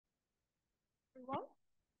Everyone.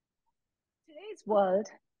 Today's world,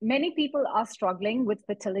 many people are struggling with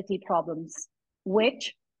fertility problems,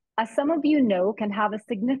 which, as some of you know, can have a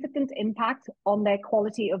significant impact on their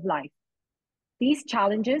quality of life. These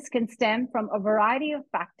challenges can stem from a variety of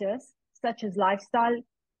factors, such as lifestyle,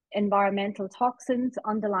 environmental toxins,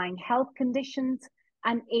 underlying health conditions,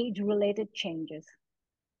 and age-related changes.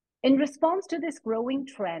 In response to this growing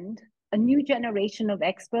trend, a new generation of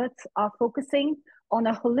experts are focusing on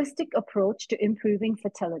a holistic approach to improving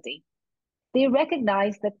fertility. They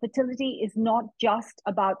recognize that fertility is not just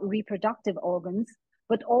about reproductive organs,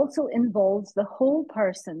 but also involves the whole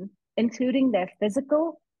person, including their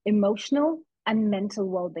physical, emotional, and mental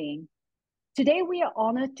well-being. Today, we are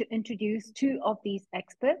honored to introduce two of these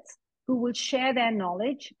experts who will share their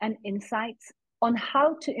knowledge and insights on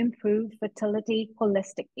how to improve fertility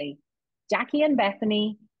holistically. Jackie and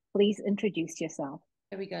Bethany, please introduce yourself.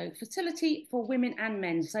 There we go. Fertility for women and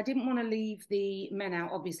men. So I didn't want to leave the men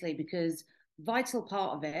out, obviously, because vital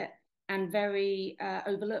part of it and very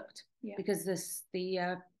overlooked. Yeah. Because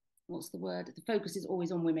what's the word? The focus is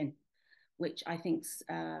always on women, which I think's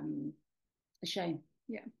a shame.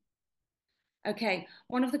 Yeah. Okay,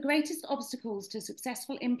 one of the greatest obstacles to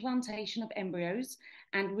successful implantation of embryos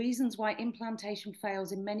and reasons why implantation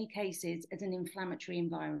fails in many cases is an inflammatory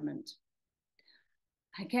environment.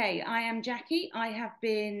 Okay, I am Jackie. I have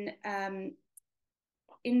been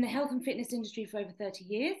in the health and fitness industry for over 30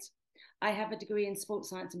 years. I have a degree in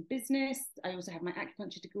sports science and business. I also have my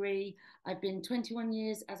acupuncture degree. I've been 21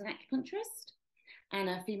 years as an acupuncturist and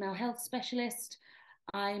a female health specialist.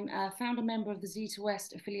 I'm a founder member of the Zeta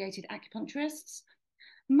West affiliated acupuncturists.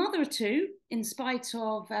 Mother of two, in spite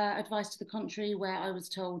of advice to the contrary, where I was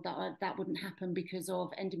told that that wouldn't happen because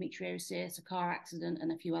of endometriosis, a car accident,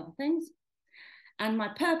 and a few other things. And my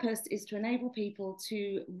purpose is to enable people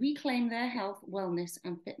to reclaim their health, wellness,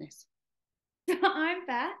 and fitness. I'm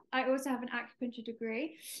Beth. I also have an acupuncture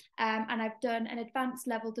degree and I've done an advanced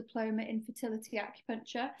level diploma in fertility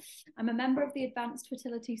acupuncture. I'm a member of the Advanced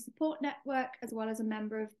Fertility Support Network as well as a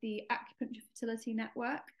member of the Acupuncture Fertility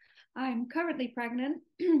Network. I'm currently pregnant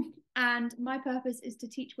and my purpose is to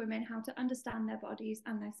teach women how to understand their bodies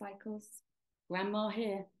and their cycles. Grandma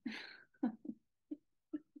here.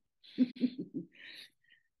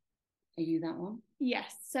 Are you that one?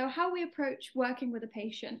 Yes. So how we approach working with a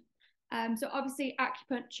patient. So obviously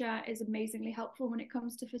acupuncture is amazingly helpful when it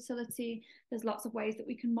comes to fertility. There's lots of ways that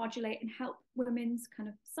we can modulate and help women's kind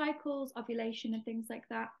of cycles, ovulation and things like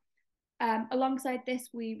that. Alongside this,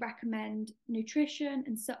 we recommend nutrition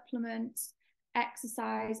and supplements,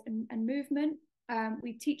 exercise and movement.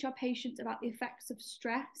 We teach our patients about the effects of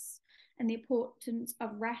stress and the importance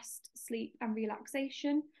of rest, sleep and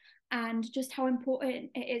relaxation, and just how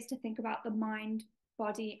important it is to think about the mind,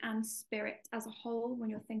 body and spirit as a whole when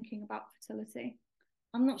you're thinking about fertility.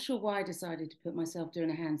 I'm not sure why I decided to put myself doing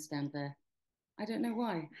a handstand there. I don't know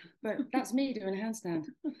why, but that's me doing a handstand.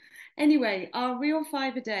 Anyway, our real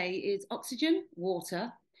five a day is oxygen,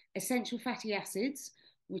 water, essential fatty acids,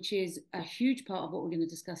 which is a huge part of what we're going to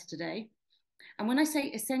discuss today. And when I say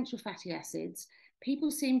essential fatty acids, people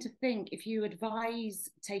seem to think if you advise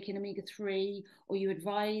taking omega-3 or you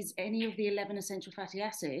advise any of the 11 essential fatty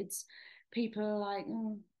acids, people are like,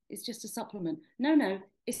 oh, it's just a supplement. No,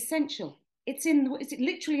 essential. It's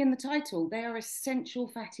literally in the title. They are essential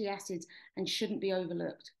fatty acids and shouldn't be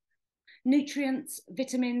overlooked. Nutrients,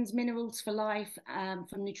 vitamins, minerals for life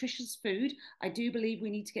from nutritious food. I do believe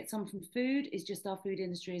we need to get some from food. It's just our food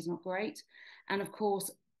industry is not great. And of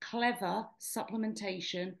course, clever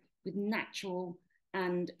supplementation with natural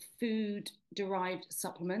and food-derived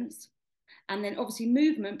supplements. And then obviously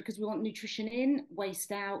movement, because we want nutrition in,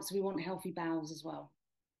 waste out, so we want healthy bowels as well.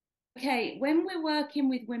 Okay, when we're working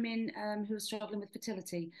with women who are struggling with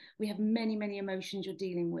fertility, we have many, many emotions you're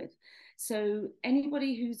dealing with. So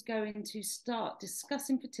anybody who's going to start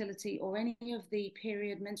discussing fertility or any of the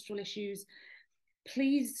period menstrual issues,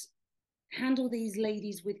 please handle these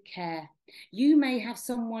ladies with care. You may have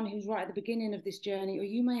someone who's right at the beginning of this journey, or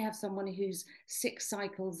you may have someone who's 6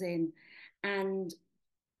 cycles in, and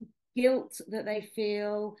guilt that they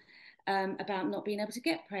feel about not being able to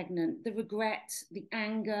get pregnant, the regret, the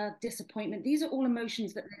anger, disappointment. These are all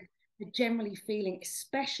emotions that they're generally feeling,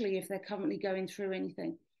 especially if they're currently going through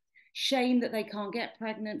anything. Shame that they can't get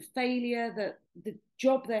pregnant, failure that the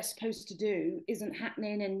job they're supposed to do isn't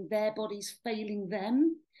happening and their body's failing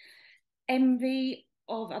them, envy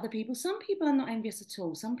of other people. Some people are not envious at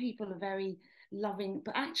all. Some people are very loving,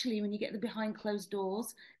 but actually when you get the behind closed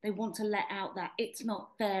doors, they want to let out that it's not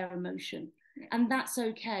fair emotion. Yeah. And that's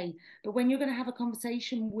okay. But when you're going to have a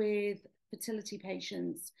conversation with fertility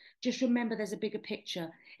patients, just remember there's a bigger picture.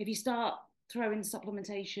 If you start throw in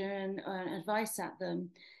supplementation and advice at them,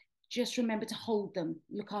 just remember to hold them,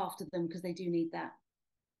 look after them, because they do need that.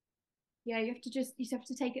 Yeah, you have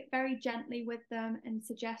to take it very gently with them and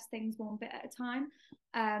suggest things one bit at a time,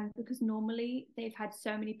 because normally they've had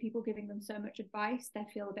so many people giving them so much advice, they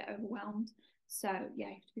feel a bit overwhelmed. So yeah,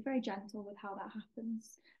 you have to be very gentle with how that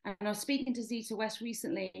happens. And I was speaking to Zita West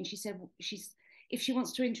recently, and she said if she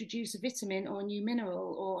wants to introduce a vitamin or a new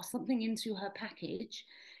mineral or something into her package,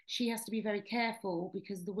 she has to be very careful,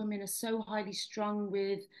 because the women are so highly strung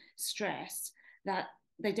with stress that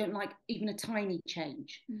they don't like even a tiny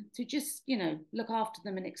change. So just, look after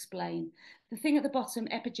them and explain. The thing at the bottom,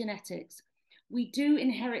 epigenetics. We do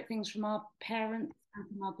inherit things from our parents and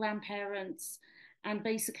from our grandparents and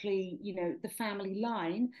basically, the family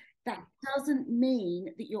line. That doesn't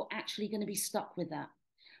mean that you're actually going to be stuck with that.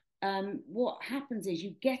 What happens is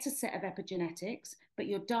you get a set of epigenetics, but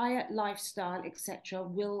your diet, lifestyle, etc.,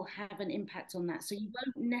 will have an impact on that. So you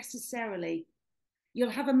won't necessarily,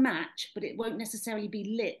 you'll have a match, but it won't necessarily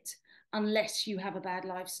be lit unless you have a bad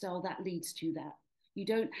lifestyle that leads to that. You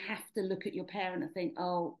don't have to look at your parent and think,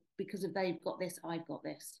 oh, because if they've got this, I've got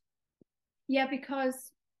this. Yeah,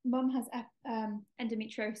 because mum has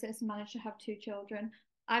endometriosis and managed to have 2 children.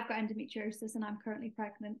 I've got endometriosis and I'm currently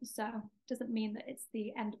pregnant, so it doesn't mean that it's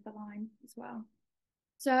the end of the line as well.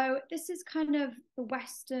 So this is kind of the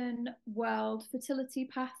Western world fertility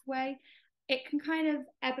pathway. It can kind of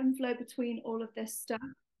ebb and flow between all of this stuff,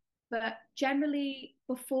 but generally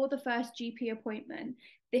before the first GP appointment,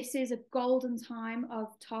 this is a golden time of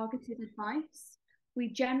targeted advice. We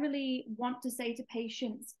generally want to say to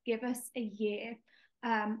patients, give us a year,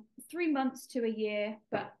 3 months to a year,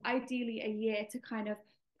 but ideally a year to kind of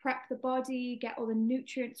prep the body, get all the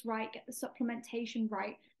nutrients right, get the supplementation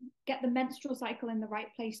right, get the menstrual cycle in the right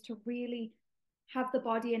place to really have the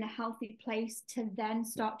body in a healthy place to then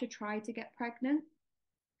start to try to get pregnant.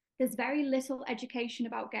 There's very little education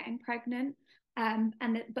about getting pregnant,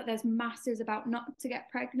 but there's masses about not to get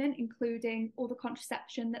pregnant, including all the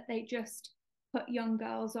contraception that they just put young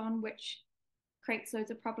girls on, which creates loads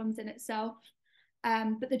of problems in itself.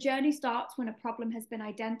 But the journey starts when a problem has been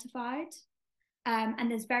identified. And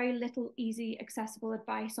there's very little easy, accessible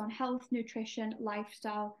advice on health, nutrition,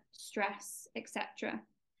 lifestyle, stress, etc.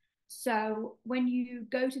 So when you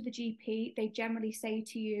go to the GP, they generally say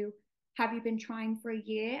to you, have you been trying for a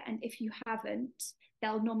year? And if you haven't,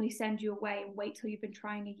 they'll normally send you away and wait till you've been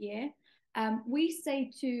trying a year. We say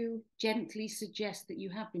to gently suggest that you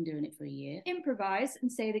have been doing it for a year. Improvise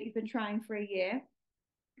and say that you've been trying for a year.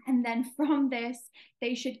 And then from this,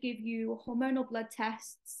 they should give you hormonal blood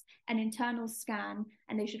tests, an internal scan,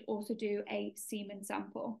 and they should also do a semen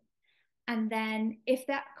sample. And then if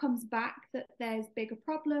that comes back that there's bigger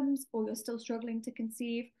problems or you're still struggling to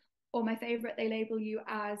conceive, or my favorite, they label you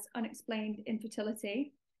as unexplained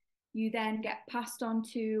infertility, you then get passed on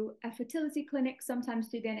to a fertility clinic, sometimes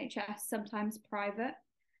through the NHS, sometimes private.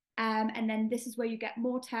 And then this is where you get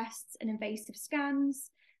more tests and invasive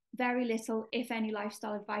scans. Very little, if any,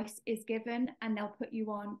 lifestyle advice is given, and they'll put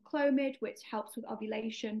you on Clomid, which helps with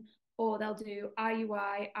ovulation, or they'll do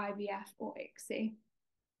IUI, IVF, or ICSI.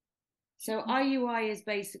 So IUI is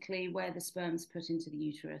basically where the sperm's put into the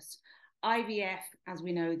uterus. IVF, as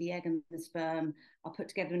we know, the egg and the sperm are put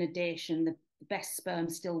together in a dish, and the best sperm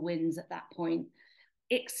still wins at that point.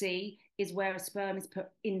 ICSI is where a sperm is put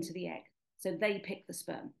into the egg. So they pick the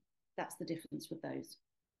sperm. That's the difference with those.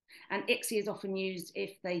 And ICSI is often used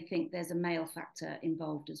if they think there's a male factor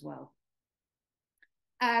involved as well.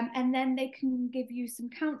 And then they can give you some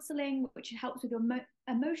counselling, which helps with your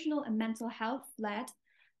emotional and mental health led.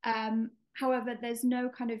 However, there's no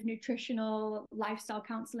kind of nutritional lifestyle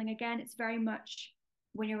counselling. Again, it's very much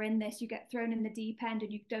when you're in this, you get thrown in the deep end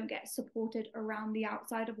and you don't get supported around the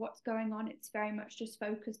outside of what's going on. It's very much just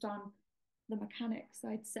focused on the mechanics,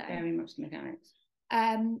 I'd say. Very much the mechanics.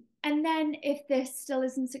 And then if this still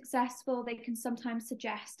isn't successful, they can sometimes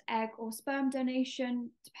suggest egg or sperm donation,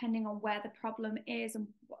 depending on where the problem is and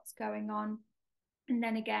what's going on. And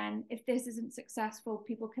then again, if this isn't successful,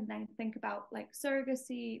 people can then think about like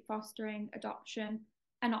surrogacy, fostering, adoption,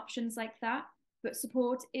 and options like that. But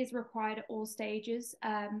support is required at all stages,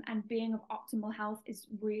 and being of optimal health is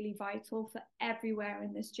really vital for everywhere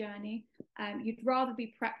in this journey. You'd rather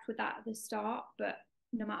be prepped with that at the start, but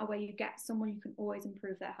no matter where you get someone, you can always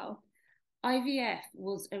improve their health. IVF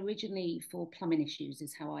was originally for plumbing issues,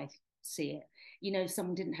 is how I see it. You know,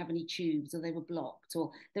 someone didn't have any tubes or they were blocked,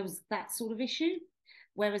 or there was that sort of issue.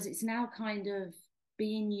 Whereas it's now kind of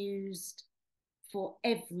being used for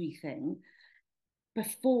everything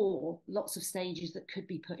before lots of stages that could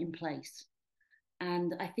be put in place.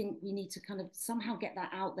 And I think we need to kind of somehow get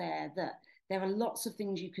that out there, that There are lots of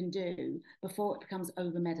things you can do before it becomes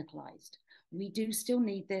over medicalized. We do still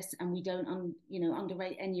need this, and we don't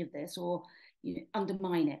underrate any of this or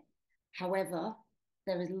undermine it. However,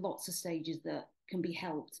 there is lots of stages that can be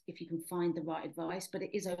helped if you can find the right advice, but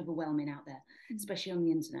it is overwhelming out there, especially on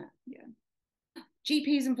the internet. Yeah.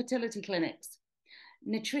 GPs and fertility clinics.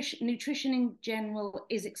 Nutrition in general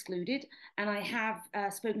is excluded, and I have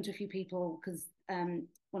spoken to a few people because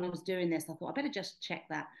when I was doing this I thought I better just check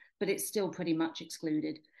that, but it's still pretty much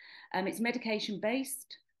excluded. It's medication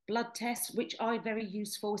based. Blood tests, which are very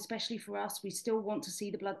useful, especially for us. We still want to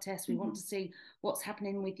see the blood tests. We want to see what's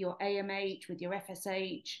happening with your AMH, with your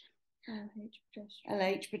FSH,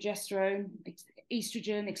 LH, progesterone,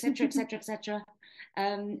 estrogen, etc., etc., etc.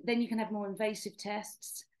 Then you can have more invasive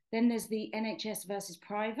tests. Then there's the NHS versus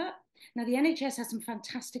private. Now, the NHS has some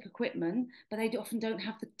fantastic equipment, but they often don't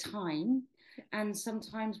have the time. And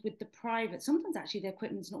sometimes with the private, sometimes actually the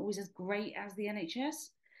equipment's not always as great as the NHS.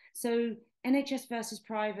 So NHS versus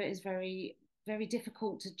private is very, very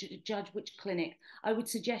difficult to judge which clinic. I would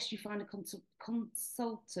suggest you find a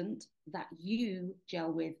consultant that you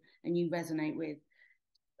gel with and you resonate with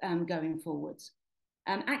going forwards.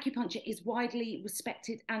 Acupuncture is widely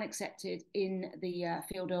respected and accepted in the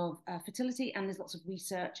field of fertility, and there's lots of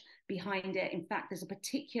research behind it. In fact, there's a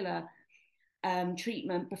particular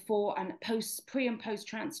treatment before and post, pre and post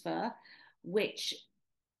transfer, which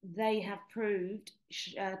they have proved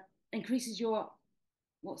increases your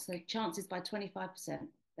chances by 25%.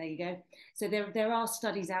 There you go. So there are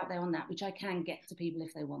studies out there on that, which I can get to people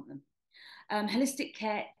if they want them. Holistic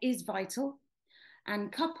care is vital.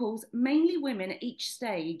 And couples, mainly women at each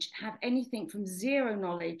stage, have anything from zero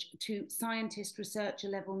knowledge to scientist researcher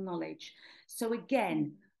level knowledge. So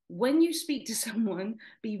again, when you speak to someone,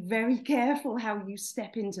 be very careful how you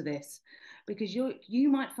step into this, because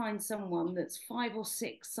you might find someone that's 5 or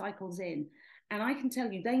 6 cycles in, and I can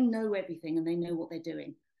tell you they know everything and they know what they're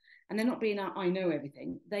doing. And they're not being, I know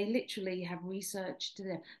everything. They literally have researched to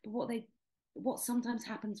them. But what sometimes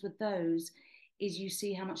happens with those is you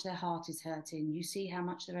see how much their heart is hurting. You see how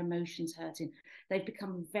much their emotions hurting. They've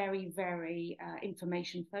become very, very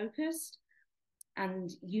information focused,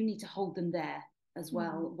 and you need to hold them there as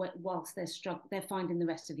well whilst they're finding the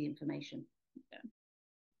rest of the information.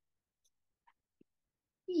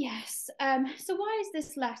 Yes. So why is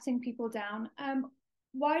this letting people down?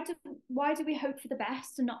 Why do we hope for the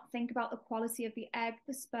best and not think about the quality of the egg,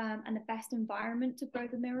 the sperm, and the best environment to grow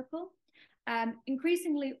the miracle?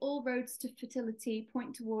 Increasingly, all roads to fertility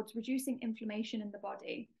point towards reducing inflammation in the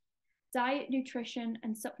body. Diet, nutrition,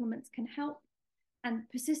 and supplements can help, and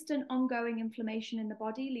persistent ongoing inflammation in the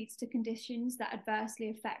body leads to conditions that adversely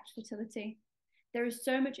affect fertility. There is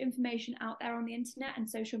so much information out there on the internet and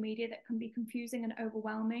social media that can be confusing and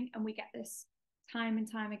overwhelming, and we get this time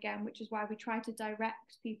and time again, which is why we try to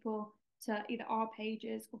direct people to either our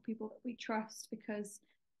pages or people that we trust, because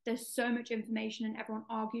there's so much information and everyone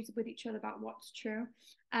argues with each other about what's true.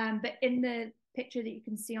 But in the picture that you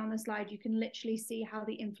can see on the slide, you can literally see how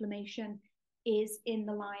the inflammation is in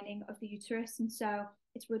the lining of the uterus. And so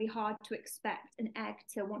it's really hard to expect an egg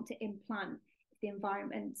to want to implant if the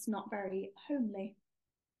environment's not very homely.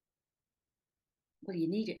 Well, you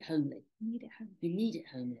need it homely. You need it homely. You need it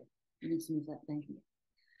homely. You need some of that thinking.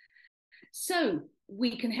 So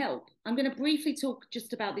we can help. I'm going to briefly talk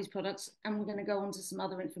just about these products, and we're going to go on to some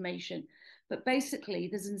other information. But basically,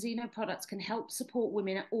 the Zanzino products can help support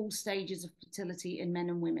women at all stages of fertility in men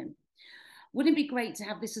and women. Wouldn't it be great to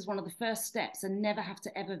have this as one of the first steps and never have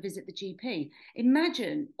to ever visit the GP?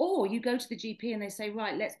 Imagine, or you go to the GP and they say,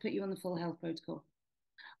 right, let's put you on the full health protocol.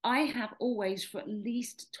 I have always, for at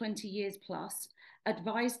least 20 years plus,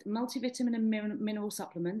 advised multivitamin and mineral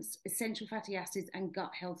supplements, essential fatty acids, and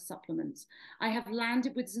gut health supplements. I have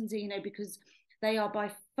landed with Zanzino because they are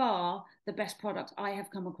by far the best product I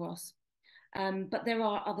have come across. But there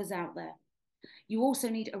are others out there. You also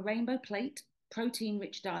need a rainbow plate,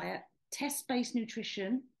 protein-rich diet, test-based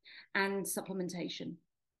nutrition, and supplementation.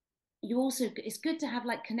 It's good to have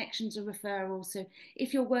like connections or referrals. So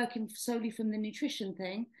if you're working solely from the nutrition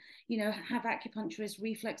thing, have acupuncturists,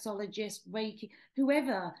 reflexologists, Reiki,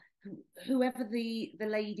 whoever the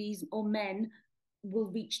ladies or men will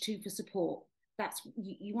reach to for support. That's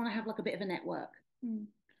you want to have like a bit of a network.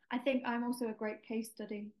 I think I'm also a great case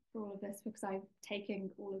study for all of this, because I'm taking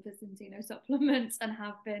all of the Zanzino supplements and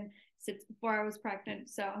have been since before I was pregnant.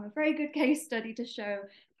 So I'm a very good case study to show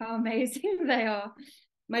how amazing they are.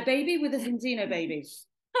 My baby with a Zanzino baby.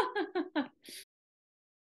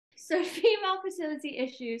 So female fertility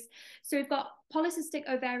issues. So we've got polycystic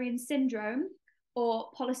ovarian syndrome or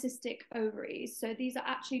polycystic ovaries. So these are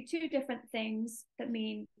actually two different things that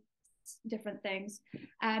mean different things.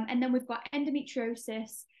 And then we've got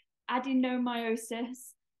endometriosis,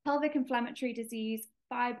 adenomyosis, pelvic inflammatory disease,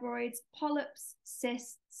 fibroids, polyps,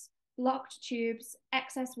 cysts, blocked tubes,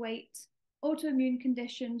 excess weight, autoimmune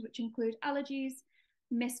conditions, which include allergies,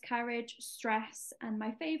 miscarriage, stress, and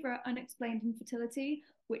my favorite, unexplained infertility,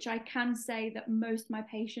 which I can say that most of my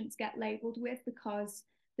patients get labeled with because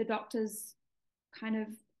the doctors kind of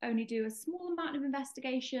only do a small amount of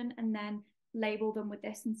investigation and then label them with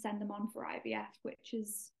this and send them on for IVF, which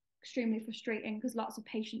is extremely frustrating because lots of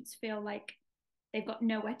patients feel like they've got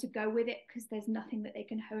nowhere to go with it because there's nothing that they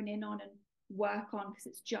can hone in on and work on because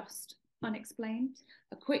it's just unexplained.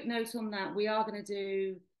 A quick note on that: we are going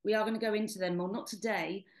to go into them, well, not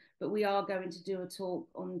today, but we are going to do a talk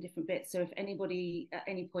on different bits. So if anybody at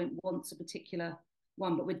any point wants a particular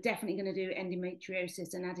one, but we're definitely going to do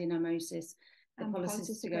endometriosis and adenomyosis, the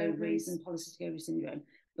polycystic ovaries and polycystic ovary syndrome,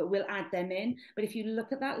 but we'll add them in. But if you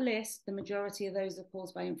look at that list, the majority of those are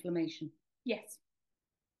caused by inflammation. Yes.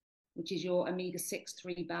 Which is your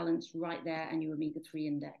omega-6-3 balance right there and your omega-3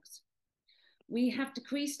 index. We have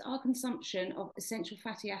decreased our consumption of essential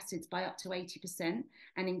fatty acids by up to 80%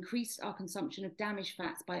 and increased our consumption of damaged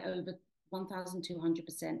fats by over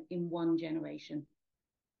 1,200% in one generation,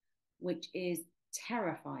 which is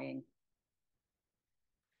terrifying.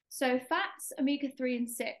 So fats, omega-3 and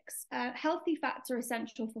 6. Healthy fats are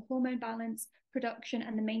essential for hormone balance, production,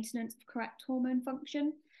 and the maintenance of correct hormone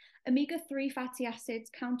function. Omega-3 fatty acids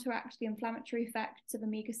counteract the inflammatory effects of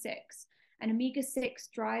omega-6, and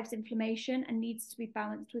omega-6 drives inflammation and needs to be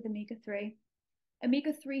balanced with omega-3.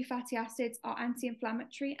 Omega-3 fatty acids are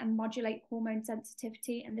anti-inflammatory and modulate hormone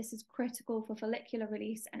sensitivity, and this is critical for follicular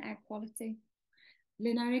release and egg quality.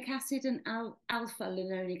 Linoleic acid and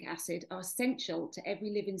alpha-linoleic acid are essential to every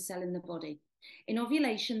living cell in the body. In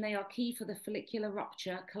ovulation, they are key for the follicular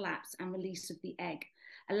rupture, collapse, and release of the egg,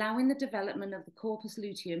 allowing the development of the corpus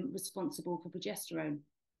luteum responsible for progesterone.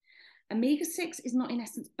 Omega-6 is not in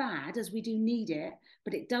essence bad, as we do need it,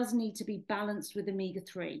 but it does need to be balanced with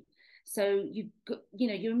omega-3. So your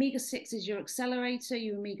omega-6 is your accelerator,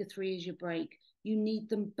 your omega-3 is your brake. You need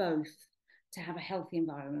them both to have a healthy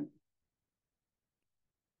environment.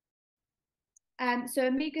 So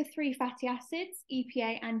omega-3 fatty acids,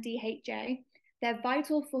 EPA and DHA, they're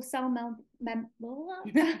vital for cell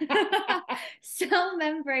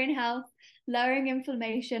membrane health, lowering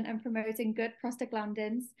inflammation and promoting good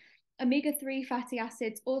prostaglandins. Omega-3 fatty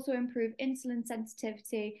acids also improve insulin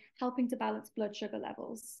sensitivity, helping to balance blood sugar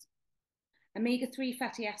levels. Omega-3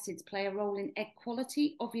 fatty acids play a role in egg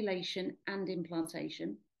quality, ovulation, and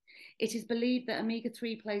implantation. It is believed that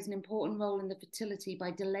omega-3 plays an important role in the fertility by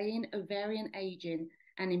delaying ovarian aging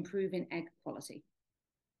and improving egg quality.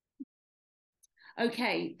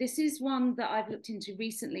 Okay, this is one that I've looked into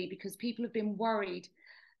recently because people have been worried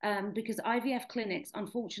because IVF clinics,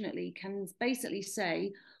 unfortunately, can basically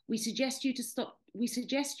say, we suggest you stop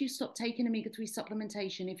taking omega-3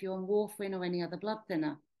 supplementation if you're on warfarin or any other blood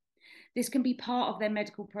thinner. This can be part of their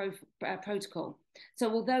medical protocol.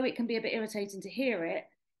 So although it can be a bit irritating to hear it,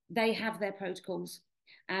 they have their protocols,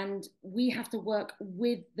 and we have to work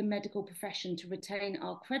with the medical profession to retain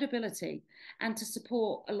our credibility and to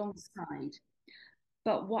support alongside.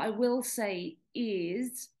 But what I will say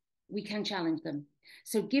is we can challenge them.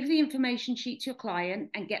 So give the information sheet to your client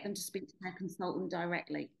and get them to speak to their consultant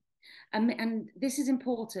directly. And this is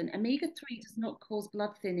important. Omega-3 does not cause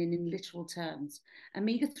blood thinning in literal terms.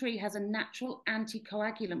 Omega-3 has a natural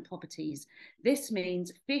anticoagulant properties. This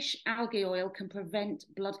means fish algae oil can prevent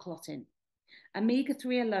blood clotting.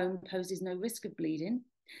 Omega-3 alone poses no risk of bleeding.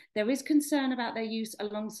 There is concern about their use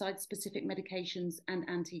alongside specific medications and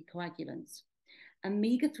anticoagulants.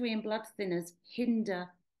 Omega-3 in blood thinners hinder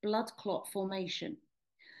blood clot formation.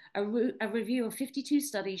 A review of 52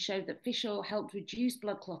 studies showed that fish oil helped reduce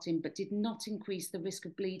blood clotting but did not increase the risk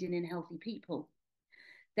of bleeding in healthy people.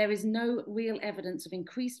 There is no real evidence of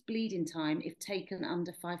increased bleeding time if taken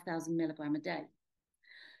under 5,000 milligram a day.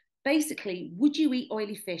 Basically, would you eat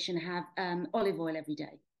oily fish and have olive oil every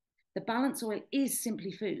day? The balance oil is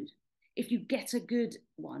simply food. If you get a good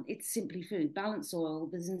one, it's simply food. Balance oil,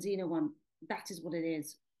 the Zenzino one, that is what it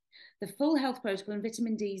is. The full health protocol and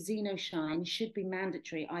vitamin D Xenoshine should be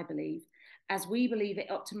mandatory, I believe, as we believe it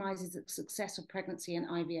optimizes the success of pregnancy and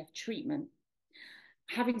IVF treatment.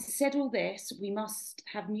 Having said all this, we must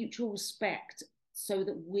have mutual respect so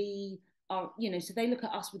that we are, so they look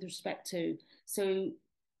at us with respect too. So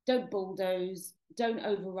don't bulldoze, don't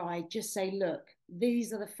override, just say, look,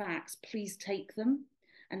 these are the facts, please take them.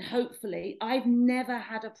 And hopefully, I've never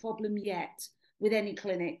had a problem yet with any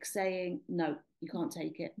clinic saying, no, you can't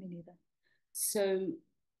take it. Me neither. So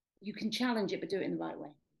you can challenge it, but do it in the right way.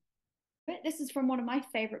 This is from one of my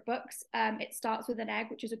favorite books. It Starts with an Egg,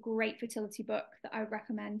 which is a great fertility book that I would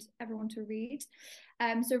recommend everyone to read.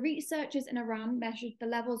 So researchers in Iran measured the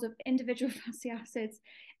levels of individual fatty acids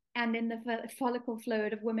and in the follicle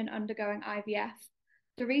fluid of women undergoing IVF.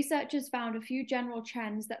 The researchers found a few general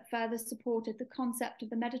trends that further supported the concept of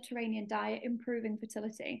the Mediterranean diet improving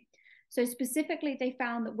fertility. So specifically, they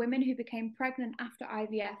found that women who became pregnant after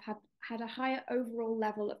IVF had a higher overall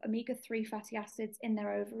level of omega-3 fatty acids in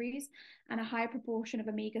their ovaries and a higher proportion of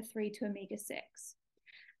omega-3 to omega-6.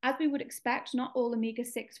 As we would expect, not all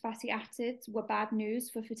omega-6 fatty acids were bad news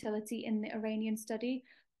for fertility in the Iranian study,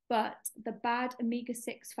 but the bad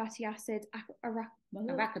omega-6 fatty acid,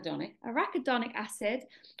 arachidonic acid,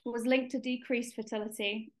 was linked to decreased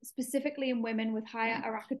fertility, specifically in women with higher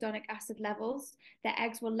arachidonic acid levels. Their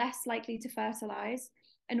eggs were less likely to fertilize,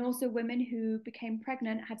 and also women who became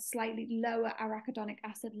pregnant had slightly lower arachidonic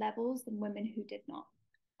acid levels than women who did not.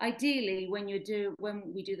 Ideally, when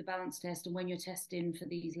we do the balance test and when you're testing for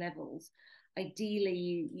these levels,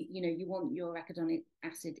 ideally, you want your arachidonic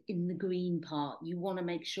acid in the green part. You want to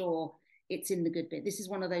make sure it's in the good bit. This is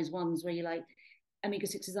one of those ones where you're like,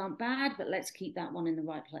 omega-6s aren't bad, but let's keep that one in the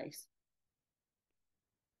right place.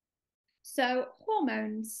 So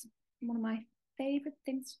hormones, one of my favorite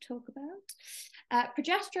things to talk about.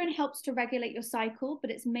 Progesterone helps to regulate your cycle,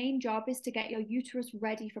 but its main job is to get your uterus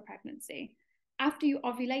ready for pregnancy. After you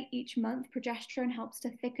ovulate each month, progesterone helps to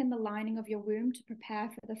thicken the lining of your womb to prepare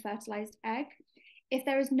for the fertilized egg. If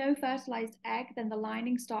there is no fertilized egg, then the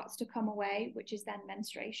lining starts to come away, which is then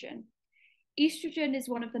menstruation. Estrogen is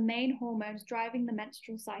one of the main hormones driving the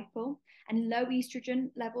menstrual cycle, and low estrogen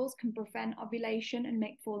levels can prevent ovulation and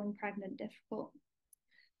make falling pregnant difficult.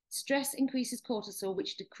 Stress increases cortisol,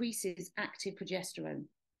 which decreases active progesterone.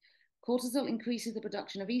 Cortisol increases the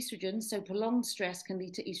production of estrogen, so prolonged stress can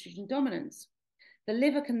lead to estrogen dominance. The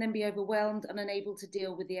liver can then be overwhelmed and unable to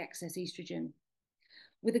deal with the excess estrogen.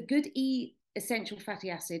 With a good essential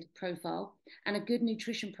fatty acid profile and a good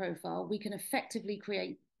nutrition profile, we can effectively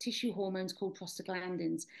create tissue hormones called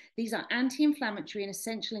prostaglandins. These are anti-inflammatory and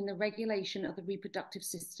essential in the regulation of the reproductive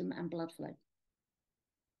system and blood flow.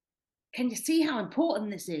 Can you see how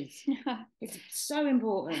important this is? It's so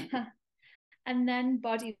important. And then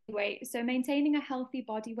body weight. So maintaining a healthy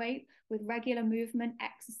body weight with regular movement,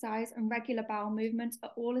 exercise, and regular bowel movements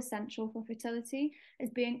are all essential for fertility, as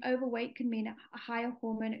being overweight can mean a higher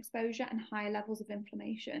hormone exposure and higher levels of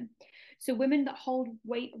inflammation. So women that hold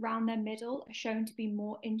weight around their middle are shown to be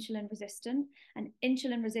more insulin resistant, and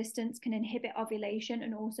insulin resistance can inhibit ovulation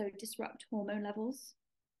and also disrupt hormone levels.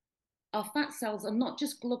 Our fat cells are not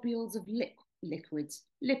just globules of lipids.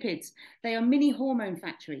 They are mini hormone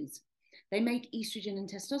factories. They make estrogen and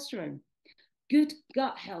testosterone. Good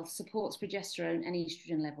gut health supports progesterone and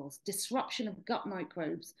estrogen levels. Disruption of gut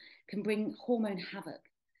microbes can bring hormone havoc.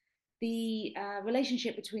 The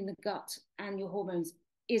relationship between the gut and your hormones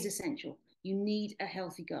is essential. You need a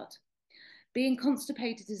healthy gut. Being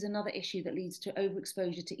constipated is another issue that leads to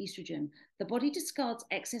overexposure to estrogen. The body discards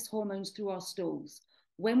excess hormones through our stools.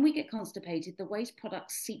 When we get constipated, the waste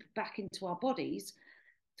products seep back into our bodies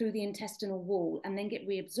through the intestinal wall and then get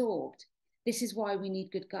reabsorbed. This is why we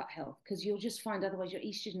need good gut health, because you'll just find otherwise your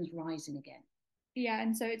estrogen's rising again. Yeah,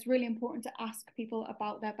 and so it's really important to ask people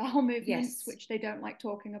about their bowel movements, yes, which they don't like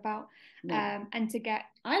talking about. No. And to get...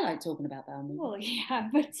 I like talking about bowel movements. Well, yeah,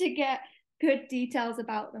 but to get good details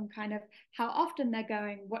about them, kind of how often they're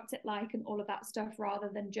going, what's it like, and all of that stuff, rather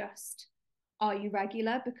than just, are you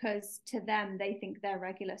regular? Because to them, they think they're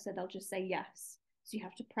regular, so they'll just say yes. So you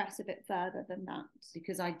have to press a bit further than that.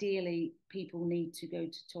 Because ideally, people need to go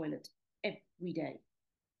to toilet every day.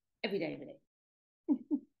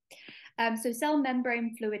 So cell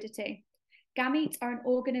membrane fluidity. Gametes are an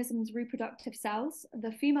organism's reproductive cells.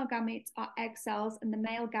 The female gametes are egg cells and the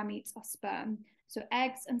male gametes are sperm. So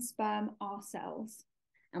eggs and sperm are cells.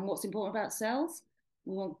 And what's important about cells?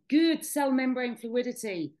 We want good cell membrane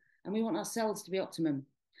fluidity and we want our cells to be optimum.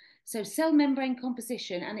 So cell membrane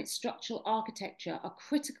composition and its structural architecture are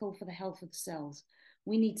critical for the health of the cells.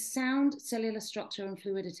 We need sound cellular structure and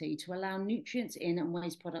fluidity to allow nutrients in and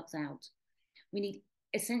waste products out. We need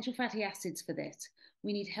essential fatty acids for this.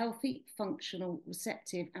 We need healthy, functional,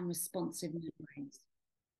 receptive, and responsive membranes.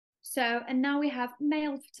 So, and now we have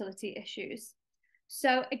male fertility issues.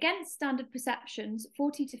 So, against standard perceptions,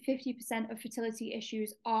 40 to 50% of fertility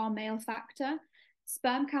issues are male factor.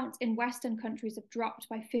 Sperm counts in Western countries have dropped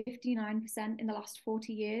by 59% in the last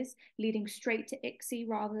 40 years, leading straight to ICSI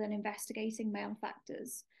rather than investigating male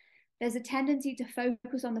factors. There's a tendency to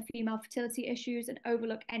focus on the female fertility issues and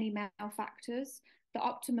overlook any male factors. The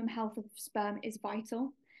optimum health of sperm is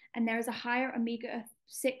vital. and there is a higher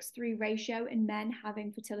omega-6-3 ratio in men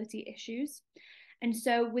having fertility issues. And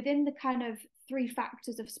so within the kind of 3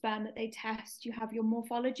 factors of sperm that they test, you have your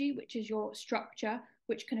morphology, which is your structure,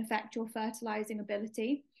 which can affect your fertilizing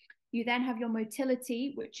ability. You then have your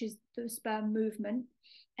motility, which is the sperm movement.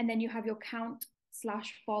 And then you have your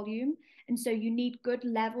count/volume. And so you need good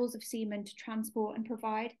levels of semen to transport and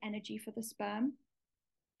provide energy for the sperm.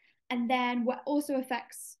 And then what also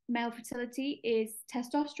affects male fertility is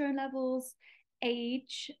testosterone levels,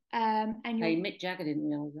 age, and your... Hey, Mick Jagger didn't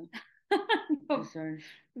realize that. No. Sorry.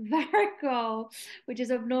 Varicole, which is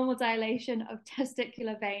abnormal dilation of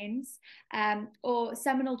testicular veins, or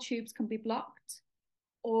seminal tubes can be blocked,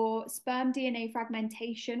 or sperm DNA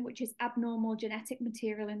fragmentation, which is abnormal genetic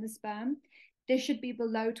material in the sperm. This should be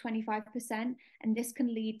below 25%, and this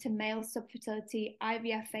can lead to male subfertility,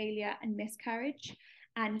 IVF failure, and miscarriage.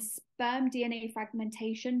 And sperm DNA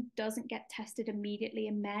fragmentation doesn't get tested immediately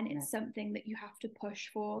in men. It's something that you have to push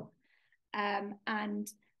for.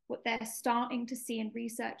 And what they're starting to see in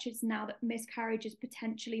research is now that miscarriage is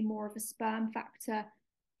potentially more of a sperm factor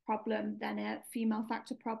problem than a female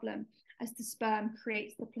factor problem, as the sperm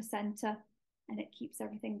creates the placenta and it keeps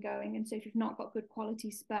everything going. And so if you've not got good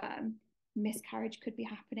quality sperm, miscarriage could be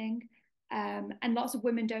happening. And lots of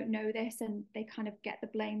women don't know this, and they kind of get the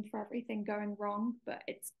blame for everything going wrong, but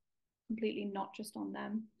it's completely not just on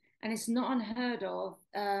them. And it's not unheard of,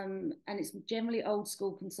 and it's generally old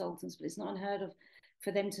school consultants, but it's not unheard of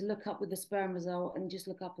for them to look up with the sperm result and just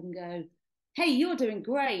look up and go, hey, you're doing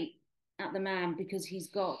great, at the man, because he's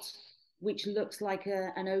got, which looks like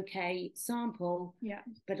an okay sample,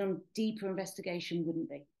 but on deeper investigation wouldn't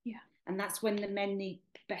be. Yeah. And that's when the men need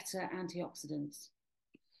better antioxidants.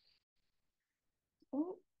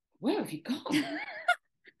 Oh, where have you gone?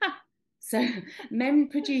 So men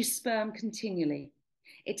produce sperm continually.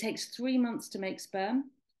 It takes 3 months to make sperm.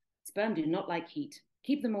 Sperm do not like heat.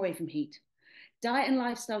 Keep them away from heat. Diet and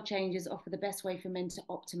lifestyle changes offer the best way for men to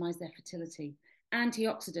optimize their fertility.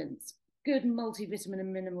 Antioxidants, good multivitamin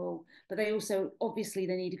and mineral, but they also, obviously,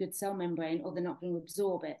 they need a good cell membrane or they're not going to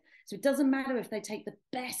absorb it. So it doesn't matter if they take the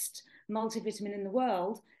best multivitamin in the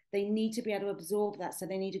world, they need to be able to absorb that. So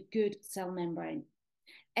they need a good cell membrane.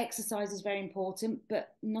 Exercise is very important,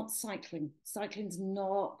 but not cycling. Cycling's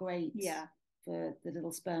not great for the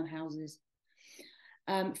little sperm houses.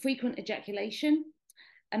 Frequent ejaculation.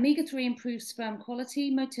 Omega-3 improves sperm quality,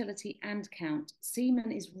 motility, and count.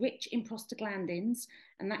 Semen is rich in prostaglandins,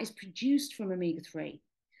 and that is produced from omega-3.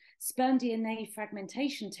 Sperm DNA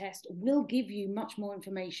fragmentation test will give you much more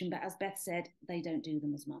information, but as Beth said, they don't do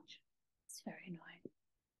them as much. It's very annoying.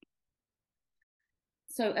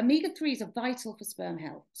 So omega-3s are vital for sperm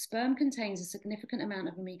health. Sperm contains a significant amount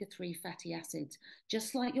of omega-3 fatty acids,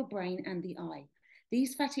 just like your brain and the eye.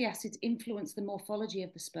 These fatty acids influence the morphology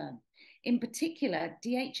of the sperm. In particular,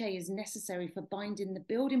 DHA is necessary for binding the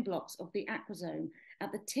building blocks of the acrosome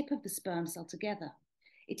at the tip of the sperm cell together.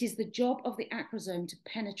 It is the job of the acrosome to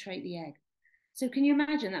penetrate the egg. So can you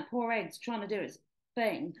imagine that poor egg's trying to do its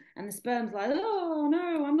thing, and the sperm's like, oh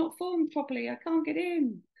no, I'm not formed properly, I can't get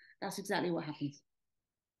in. That's exactly what happens.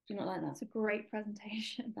 Do you not like that? It's a great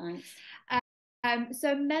presentation. Thanks.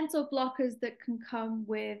 So mental blockers that can come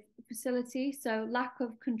with fertility. So lack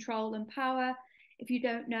of control and power. If you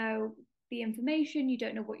don't know the information, you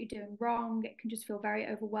don't know what you're doing wrong, it can just feel very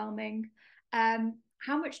overwhelming.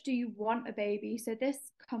 How much do you want a baby? So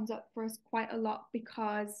this comes up for us quite a lot,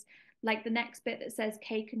 because like the next bit that says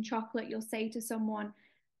cake and chocolate, you'll say to someone,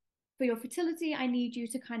 for your fertility, I need you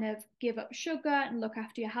to kind of give up sugar and look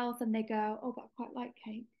after your health. And they go, oh, but I quite like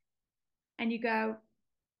cake. And you go,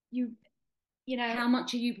 you know, how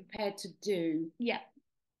much are you prepared to do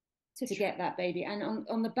to get that baby? And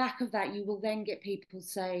on the back of that, you will then get people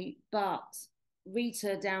say, but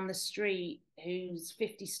Rita down the street, who's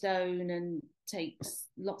 50 stone and takes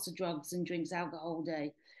lots of drugs and drinks alcohol all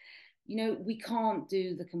day, you know, we can't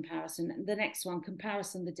do the comparison. The next one,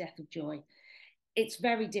 comparison, the death of joy. It's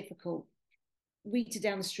very difficult. Rita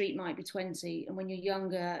down the street might be 20, and when you're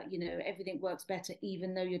younger, you know, everything works better,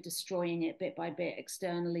 even though you're destroying it bit by bit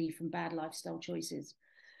externally from bad lifestyle choices.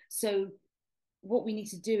 So what we need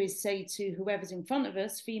to do is say to whoever's in front of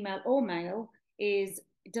us, female or male, is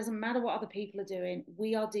it doesn't matter what other people are doing,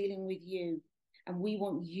 we are dealing with you, and we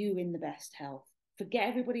want you in the best health. Forget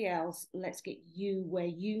everybody else, let's get you where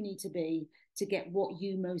you need to be to get what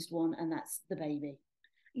you most want, and that's the baby.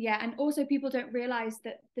 Yeah, and also people don't realize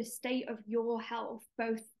that the state of your health,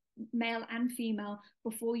 both male and female,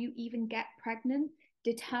 before you even get pregnant,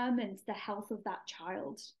 determines the health of that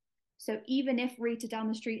child. So even if Rita down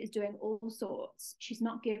the street is doing all sorts, she's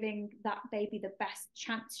not giving that baby the best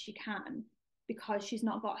chance she can, because she's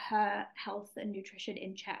not got her health and nutrition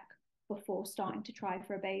in check before starting to try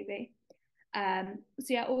for a baby. So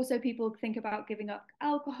yeah, also people think about giving up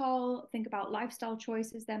alcohol, think about lifestyle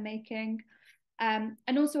choices they're making.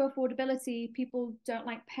 And also affordability. People don't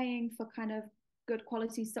like paying for kind of good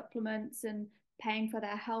quality supplements and paying for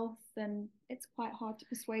their health, and it's quite hard to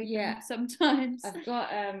persuade them sometimes. I've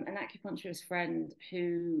got an acupuncturist friend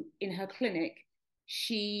who, in her clinic,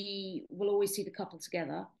 she will always see the couple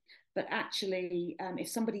together. But actually, if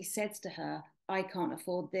somebody says to her, I can't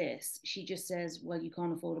afford this, she just says, well, you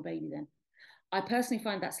can't afford a baby then. I personally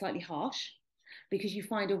find that slightly harsh, because you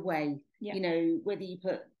find a way, you know, whether you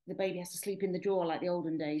put the baby has to sleep in the drawer like the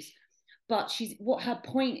olden days. But what her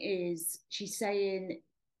point is, she's saying,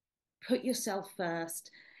 put yourself first.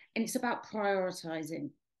 And it's about prioritizing,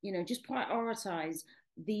 you know, just prioritize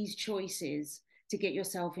these choices to get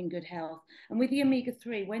yourself in good health. And with the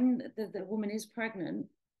omega-3, when the woman is pregnant,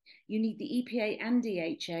 you need the EPA and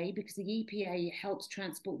DHA, because the EPA helps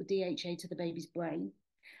transport the DHA to the baby's brain.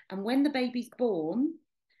 And when the baby's born,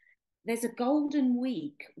 there's a golden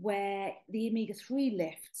week where the omega-3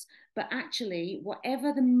 lifts, but actually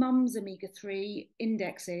whatever the mum's omega-3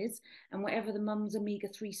 index is and whatever the mum's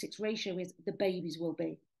omega-3/6 ratio is, the babies will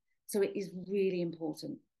be. So it is really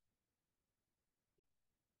important.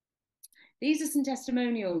 These are some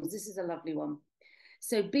testimonials. This is a lovely one.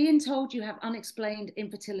 So being told you have unexplained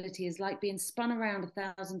infertility is like being spun around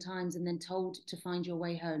 1,000 times and then told to find your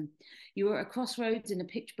way home. You are at a crossroads in a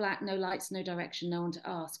pitch black, no lights, no direction, no one to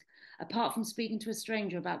ask. Apart from speaking to a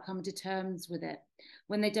stranger about coming to terms with it.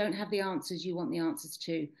 When they don't have the answers, you want the answers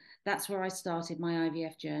too. That's where I started my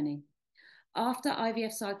IVF journey. After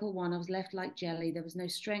IVF cycle 1, I was left like jelly. There was no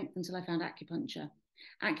strength until I found acupuncture.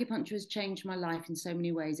 Acupuncture has changed my life in so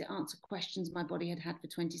many ways. It answered questions my body had had for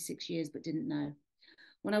 26 years but didn't know.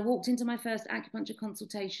 When I walked into my first acupuncture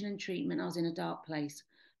consultation and treatment, I was in a dark place.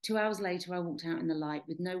 2 hours later, I walked out in the light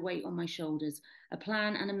with no weight on my shoulders, a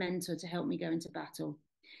plan and a mentor to help me go into battle.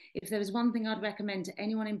 If there was one thing I'd recommend to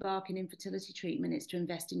anyone embarking in fertility treatment, it's to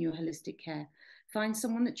invest in your holistic care. Find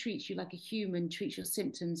someone that treats you like a human, treats your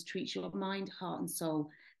symptoms, treats your mind, heart, and soul.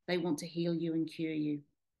 They want to heal you and cure you.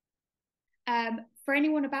 For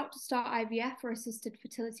anyone about to start IVF or assisted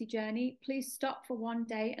fertility journey, please stop for one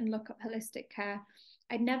day and look up holistic care.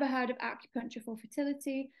 I'd never heard of acupuncture for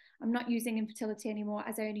fertility. I'm not using infertility anymore,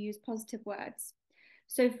 as I only use positive words.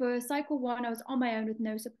 So for cycle 1, I was on my own with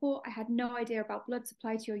no support. I had no idea about blood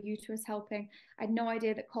supply to your uterus helping. I had no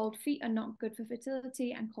idea that cold feet are not good for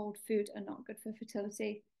fertility and cold food are not good for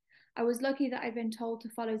fertility. I was lucky that I'd been told to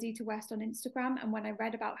follow Zita West on Instagram, and when I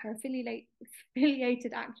read about her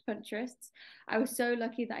affiliated acupuncturists, I was so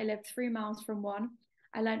lucky that I lived 3 miles from one.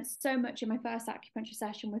 I learned so much in my first acupuncture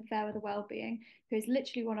session with Fair with a Wellbeing, who is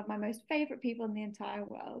literally one of my most favourite people in the entire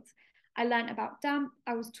world. I learned about damp.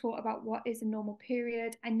 I was taught about what is a normal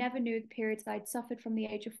period. I never knew the periods I'd suffered from the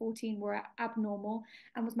age of 14 were abnormal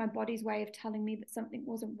and was my body's way of telling me that something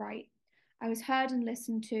wasn't right. I was heard and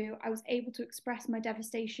listened to. I was able to express my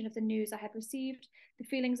devastation of the news I had received. The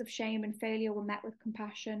feelings of shame and failure were met with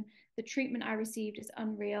compassion. The treatment I received is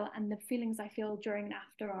unreal, and the feelings I feel during and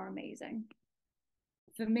after are amazing.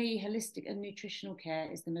 For me, holistic and nutritional care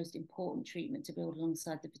is the most important treatment to build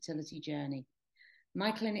alongside the fertility journey.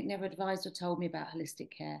 My clinic never advised or told me about holistic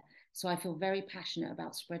care, so I feel very passionate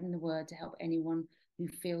about spreading the word to help anyone who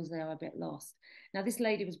feels they are a bit lost. Now, this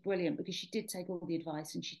lady was brilliant because she did take all the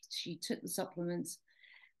advice and she took the supplements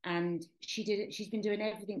and she did it. She's been doing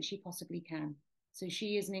everything she possibly can. So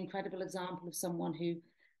she is an incredible example of someone who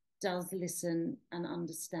does listen and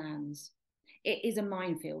understands. It is a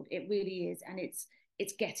minefield. It really is. And it's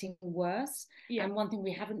getting worse. Yeah. And one thing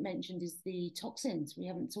we haven't mentioned is the toxins. We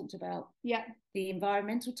haven't talked about the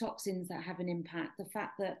environmental toxins that have an impact. The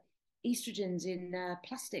fact that estrogens in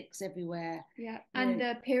plastics everywhere. Yeah, and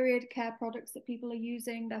the period care products that people are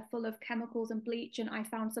using, they're full of chemicals and bleach. And I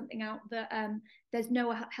found something out that there's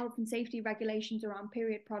no health and safety regulations around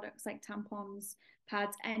period products like tampons,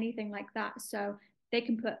 pads, anything like that. So they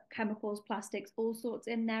can put chemicals, plastics, all sorts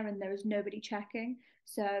in there, and there is nobody checking.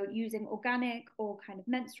 So using organic or kind of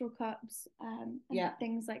menstrual cups and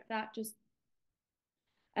things like that, just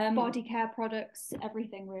body care products,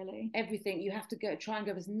 everything really. Everything. You have to try and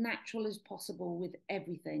go as natural as possible with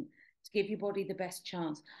everything to give your body the best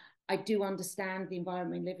chance. I do understand the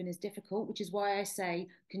environment we live in is difficult, which is why I say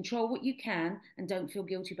control what you can and don't feel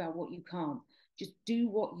guilty about what you can't. Just do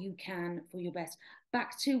what you can for your best.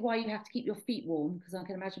 Back to why you have to keep your feet warm, because I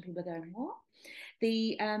can imagine people going, what?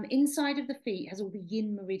 The inside of the feet has all the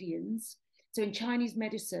yin meridians. So in Chinese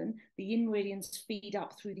medicine, the yin meridians feed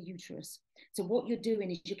up through the uterus. So what you're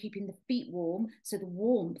doing is you're keeping the feet warm, so the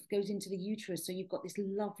warmth goes into the uterus. So you've got this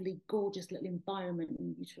lovely, gorgeous little environment in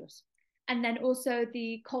the uterus. And then also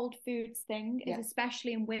the cold foods thing is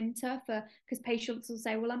especially in winter, for because patients will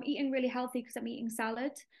say, well, I'm eating really healthy because I'm eating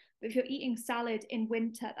salad. But if you're eating salad in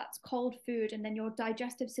winter, that's cold food, and then your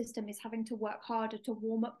digestive system is having to work harder to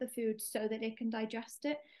warm up the food so that it can digest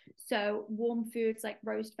it. So warm foods like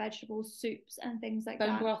roast vegetables, soups, and things like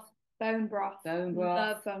Bone broth. Bone broth. Bone broth.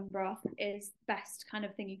 Love bone broth. Is best kind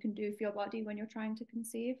of thing you can do for your body when you're trying to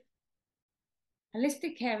conceive.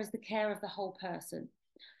 Holistic care is the care of the whole person.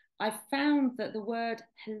 I've found that the word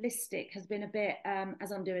holistic has been a bit,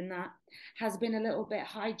 as I'm doing that, has been a little bit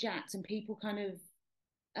hijacked, and people kind of,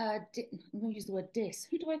 I'm going to use the word diss.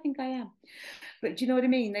 Who do I think I am? But do you know what I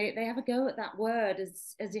mean? They have a go at that word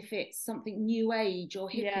as if it's something new age or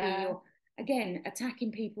hippie, or again,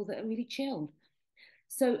 attacking people that are really chilled.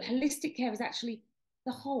 So holistic care is actually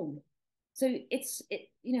the whole. So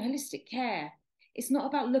holistic care, it's not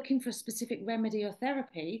about looking for a specific remedy or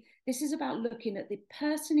therapy. This is about looking at the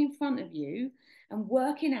person in front of you and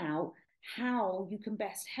working out how you can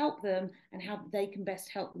best help them and how they can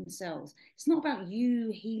best help themselves. It's not about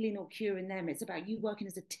you healing or curing them. It's about you working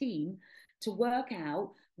as a team to work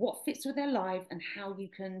out what fits with their life and how you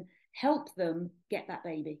can help them get that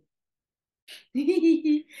baby.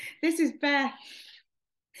 This is Beth.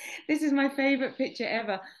 This is my favourite picture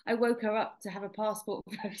ever. I woke her up to have a passport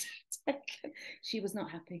photo taken. She was not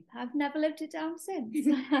happy. I've never lived it down since.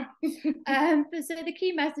 So the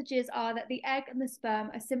key messages are that the egg and the sperm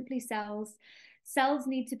are simply cells. Cells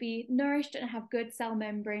need to be nourished and have good cell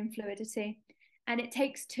membrane fluidity. And it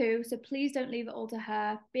takes two, so please don't leave it all to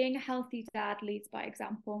her. Being a healthy dad leads by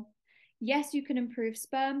example. Yes, you can improve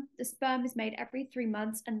sperm. The sperm is made every 3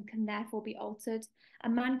 months and can therefore be altered. A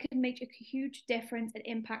man can make a huge difference and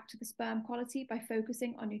impact to the sperm quality by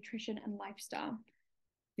focusing on nutrition and lifestyle.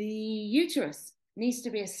 The uterus needs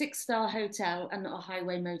to be a 6-star hotel and not a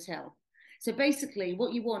highway motel. So basically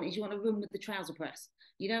what you want is you want a room with the trouser press.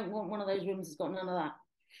 You don't want one of those rooms that's got none of that.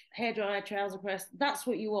 Hairdryer, trouser press, that's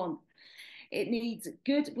what you want. It needs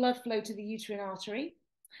good blood flow to the uterine artery,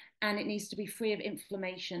 and it needs to be free of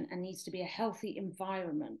inflammation and needs to be a healthy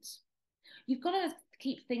environment. You've got to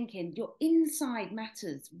keep thinking your inside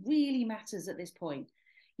matters, really matters at this point.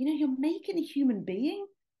 You know, you're making a human being.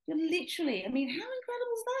 You're literally, I mean, how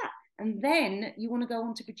incredible is that? And then you want to go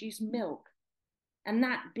on to produce milk, and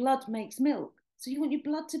that blood makes milk. So you want your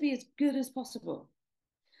blood to be as good as possible.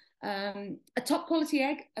 A top quality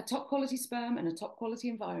egg, a top quality sperm, and a top quality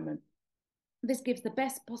environment. This gives the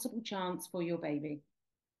best possible chance for your baby.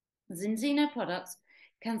 Zinzino products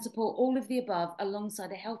can support all of the above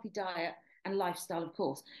alongside a healthy diet and lifestyle, of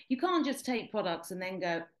course. You can't just take products and then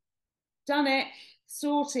go, done it,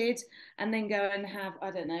 sorted, and then go and have,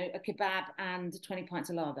 I don't know, a kebab and 20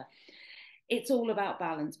 pints of lager. It's all about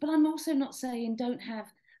balance. But I'm also not saying don't have,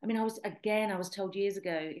 I was told years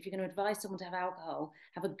ago, if you're going to advise someone to have alcohol,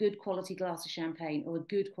 have a good quality glass of champagne or a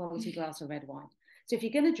good quality glass of red wine. So if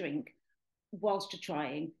you're going to drink, whilst you're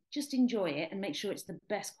trying, just enjoy it and make sure it's the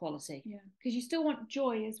best quality. Yeah, because you still want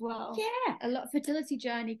joy as well. Yeah. A lot of fertility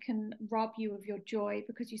journey can rob you of your joy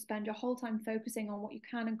because you spend your whole time focusing on what you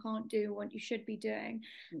can and can't do, what you should be doing.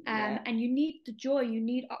 And you need the joy, you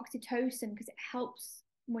need oxytocin because it helps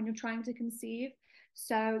when you're trying to conceive.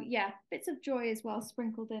 So yeah, bits of joy as well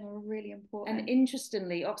sprinkled in are really important. And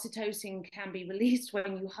interestingly, oxytocin can be released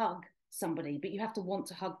when you hug somebody, but you have to want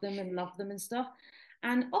to hug them and love them and stuff.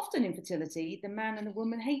 And often in fertility, the man and the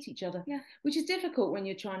woman hate each other, which is difficult when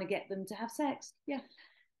you're trying to get them to have sex. Yeah.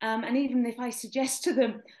 And even if I suggest to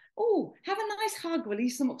them, oh, have a nice hug,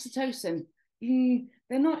 release some oxytocin,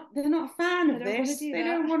 they're not a fan of this. They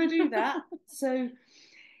don't want to do that. So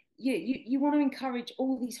you want to encourage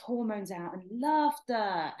all these hormones out and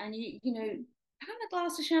laughter, and you know, have a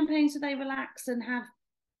glass of champagne so they relax and have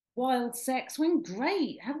wild sex when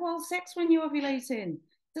great. Have wild sex when you're ovulating. It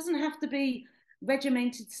doesn't have to be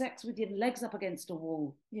regimented sex with your legs up against a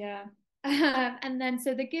wall. Yeah. And then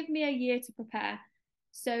so they give me a year to prepare.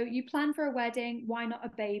 So you plan for a wedding, why not a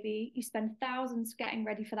baby? You spend thousands getting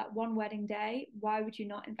ready for that one wedding day. Why would you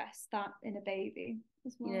not invest that in a baby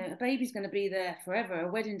as well? Yeah, a baby's going to be there forever.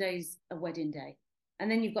 A wedding day's a wedding day. And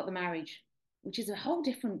then you've got the marriage, which is a whole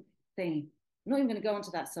different thing. I'm not even going to go onto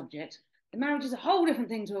that subject. The marriage is a whole different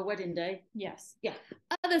thing to a wedding day. Yes. Yeah.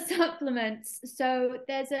 Other supplements. So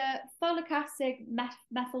there's a folic acid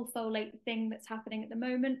methylfolate thing that's happening at the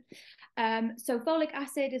moment. So folic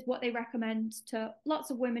acid is what they recommend to lots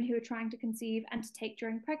of women who are trying to conceive and to take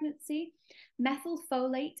during pregnancy.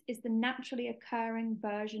 Methylfolate is the naturally occurring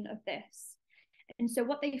version of this. And so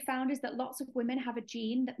what they found is that lots of women have a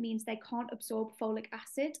gene that means they can't absorb folic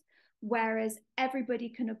acid, whereas everybody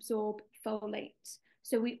can absorb folate.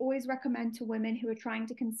 So we always recommend to women who are trying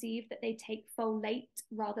to conceive that they take folate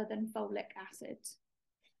rather than folic acid.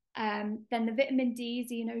 Then the vitamin D,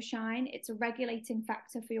 xenoshine, it's a regulating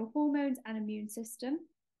factor for your hormones and immune system.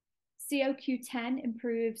 CoQ10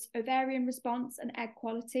 improves ovarian response and egg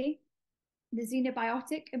quality. The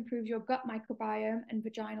xenobiotic improves your gut microbiome and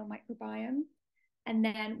vaginal microbiome. And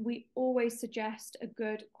then we always suggest a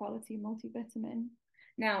good quality multivitamin.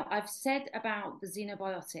 Now, I've said about the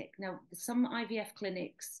xenobiotic. Now, some IVF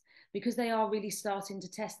clinics, because they are really starting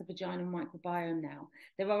to test the vaginal microbiome now,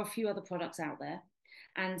 there are a few other products out there.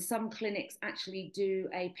 And some clinics actually do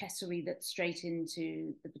a pessary that's straight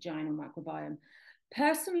into the vaginal microbiome.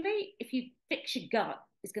 Personally, if you fix your gut,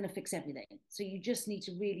 it's going to fix everything. So you just need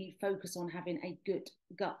to really focus on having a good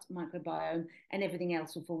gut microbiome, and everything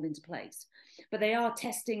else will fall into place. But they are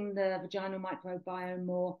testing the vaginal microbiome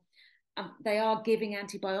more. They are giving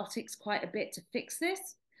antibiotics quite a bit to fix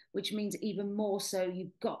this, which means even more so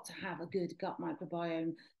you've got to have a good gut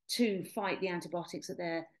microbiome to fight the antibiotics that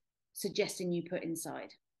they're suggesting you put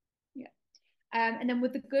inside. Yeah. And then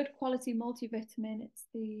with the good quality multivitamin, it's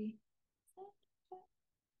the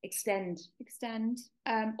Extend.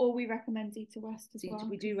 Or we recommend Z to West as well.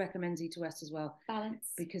 We do recommend Z to West as well.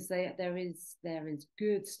 Balance. Because there is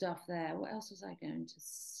good stuff there. What else was I going to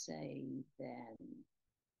say then?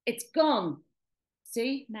 It's gone.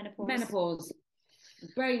 See? Menopause. The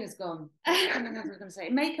brain is gone. Something else I was going to say.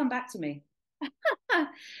 It may come back to me.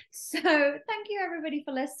 So thank you everybody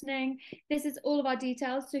for listening. This is all of our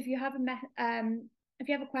details. So if you have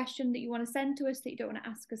a question that you want to send to us that you don't want to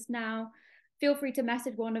ask us now, feel free to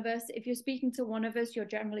message one of us. If you're speaking to one of us, you're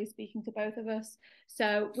generally speaking to both of us.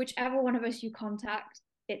 So whichever one of us you contact,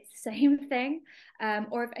 it's the same thing.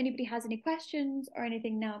 Or if anybody has any questions or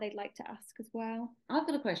anything now they'd like to ask as well. I've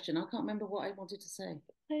got a question. I can't remember what I wanted to say.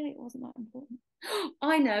 Clearly it wasn't that important.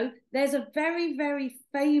 I know. There's a very, very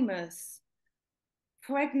famous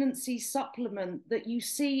pregnancy supplement that you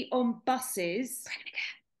see on buses.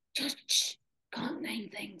 Just can't name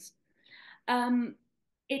things.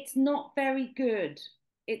 It's not very good.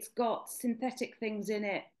 It's got synthetic things in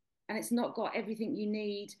it, and it's not got everything you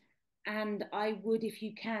need. And I would, if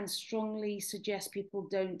you can, strongly suggest people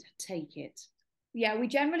don't take it. Yeah, we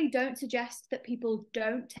generally don't suggest that people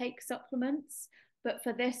don't take supplements, but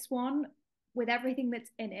for this one, with everything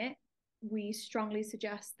that's in it, we strongly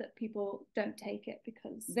suggest that people don't take it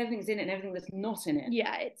because everything's in it and everything that's not in it.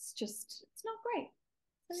 Yeah, it's not great.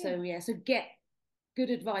 So get good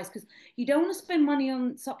advice, because you don't want to spend money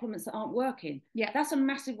on supplements that aren't working. Yeah, that's a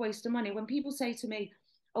massive waste of money. When people say to me,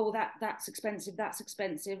 "Oh, that's expensive,"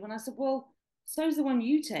 and I said, "Well, so's the one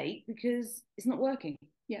you take because it's not working."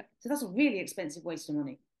 Yeah, so that's a really expensive waste of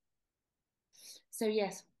money. So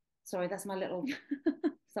yes, sorry, that's my little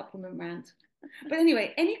supplement rant. But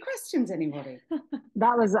anyway, any questions, anybody?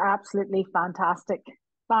 That was absolutely fantastic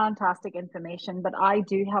information. But I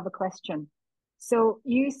do have a question. So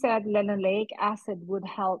you said linoleic acid would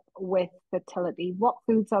help with fertility. What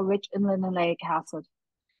foods are rich in linoleic acid?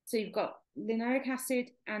 So you've got linoleic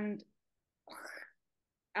acid and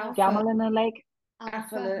gamma-linolenic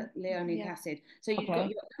acid. So you've got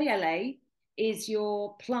your ALA is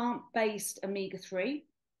your plant-based omega-3.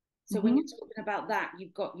 So when you're talking about that,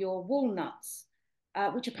 you've got your walnuts,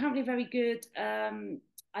 which are apparently very good. I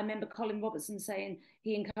remember Colin Robertson saying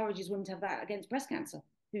he encourages women to have that against breast cancer.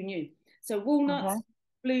 Who knew? So walnuts,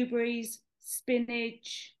 blueberries,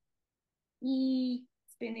 spinach,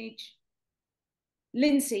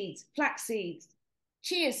 linseeds, flax seeds,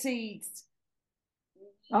 chia seeds.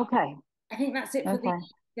 Okay. I think that's it for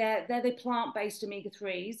they're the plant-based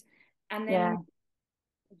omega-3s. And then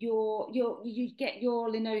you get your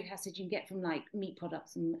linoleic acid you can get from like meat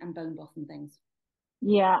products and bone broth and things.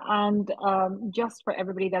 Yeah, and just for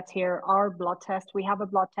everybody that's here, our blood test, we have a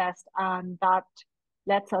blood test, and that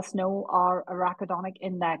lets us know our arachidonic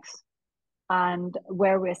index and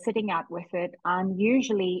where we're sitting at with it. And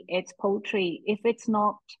usually it's poultry. If it's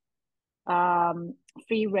not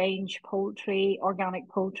free range poultry, organic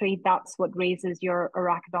poultry, that's what raises your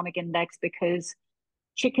arachidonic index, because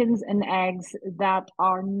chickens and eggs that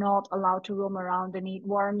are not allowed to roam around and eat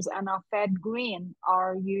worms and are fed grain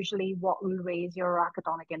are usually what will raise your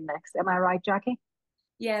arachidonic index. Am I right, Jackie?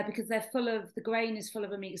 Yeah, because the grain is full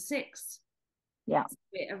of omega-6. Yeah. So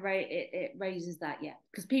it raises that, yeah.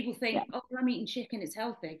 Because people think, oh, I'm eating chicken, it's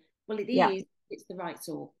healthy. Well, it is. It's the right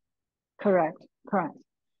sort. Correct.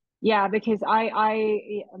 Yeah, because I'm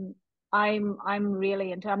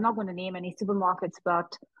really into, I'm not going to name any supermarkets,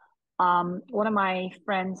 but One of my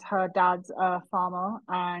friends, her dad's a farmer,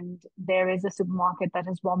 and there is a supermarket that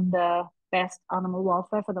has won the best animal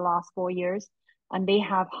welfare for the last 4 years, and they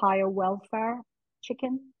have higher welfare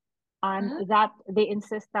chicken, and that they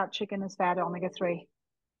insist that chicken is fed omega-3.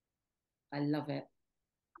 I love it.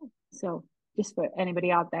 So just for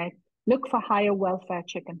anybody out there, look for higher welfare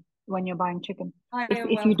chicken when you're buying chicken.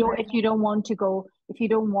 If you don't want to go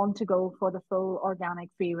for the full organic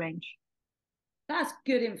free range. That's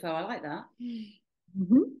good info. I like that.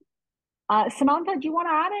 Samantha, do you want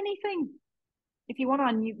to add anything? If you want to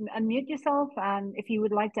unmute yourself, and if you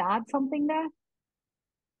would like to add something there.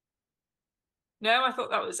 No, I thought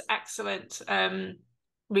that was excellent.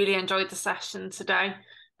 Really enjoyed the session today.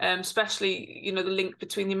 Especially, the link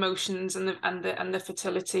between the emotions and the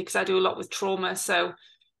fertility, because I do a lot with trauma. So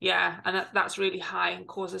yeah, and that's really high and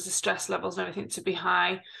causes the stress levels and everything to be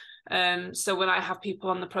high. So when I have people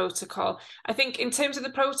on the protocol, I think in terms of the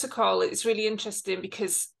protocol, it's really interesting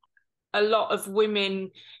because a lot of women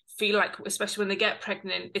feel like, especially when they get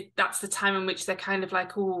pregnant, that's the time in which they're kind of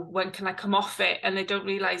like, oh, when can I come off it? And they don't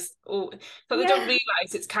realize, they don't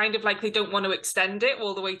realize it's kind of like they don't want to extend it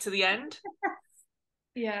all the way to the end.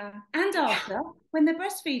 Yeah. And after, when they're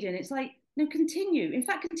breastfeeding, it's like, no, continue. In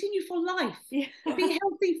fact, continue for life. Yeah. Be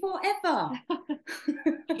healthy forever.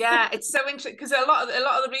 Yeah, it's so interesting because a lot of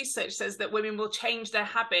the research says that women will change their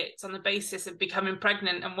habits on the basis of becoming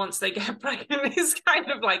pregnant, and once they get pregnant, it's kind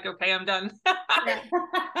of like, okay, I'm done.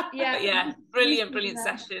 Yeah, brilliant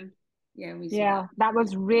session. Yeah, that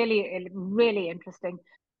was really, really interesting.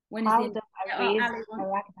 How does a raised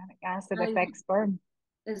arachidonic acid affect sperm?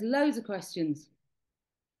 There's loads of questions.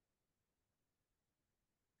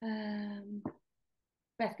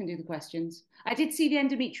 Beth can do the questions. I did see the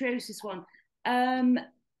endometriosis one.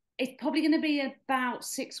 It's probably going to be about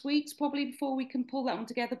 6 weeks probably before we can pull that one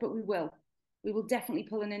together, but we will definitely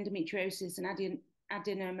pull an endometriosis and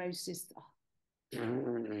adenomyosis.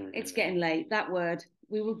 It's getting late, that word.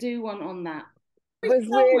 We will do one on that.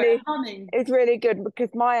 It's really good because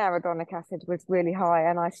my arachidonic acid was really high,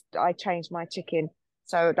 and I changed my chicken.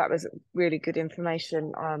 So that was really good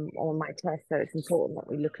information on my test. So it's important that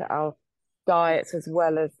we look at our diets as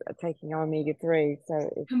well as taking our omega-3. So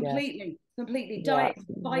it's, completely. Diet is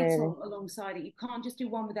vital alongside it. You can't just do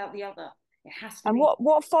one without the other. It has to. And what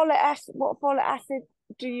folic acid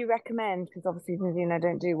do you recommend? Because obviously Zinzino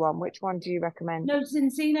don't do one. Which one do you recommend? No,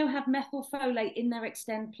 Zinzino have methylfolate in their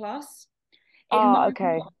Extend Plus.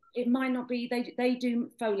 It might not be. They do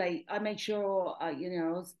folate. I made sure. I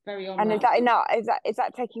was very on. And is that enough? Is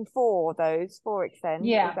that taking 4 of those? 4 Extend?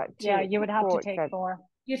 Yeah, you would have to take 4.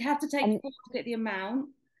 You'd have to take 4 to get the amount.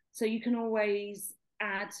 So you can always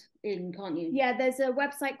add in, can't you? Yeah, there's a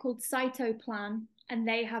website called Cytoplan, and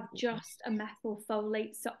they have just a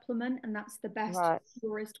methylfolate supplement, and that's the best,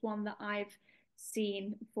 purest one that I've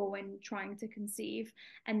seen for when trying to conceive.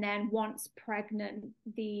 And then once pregnant,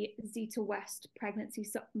 the Zeta West pregnancy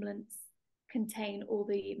supplements contain all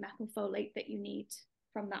the methylfolate that you need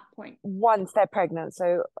from that point. Once they're pregnant,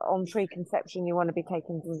 so on preconception, you want to be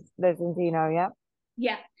taking the Zinzino,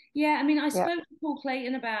 yeah. I mean, I spoke to Paul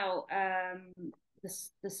Clayton about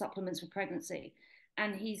the supplements for pregnancy,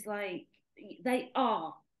 and he's like, they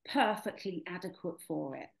are perfectly adequate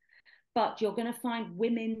for it, but you're going to find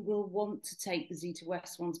women will want to take the Zeta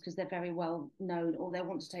West ones because they're very well known, or they'll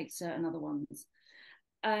want to take certain other ones.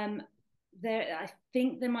 I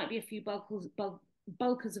think there might be a few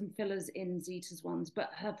bulkers and fillers in Zeta's ones, but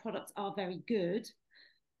her products are very good.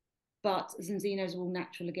 But Zinzino's all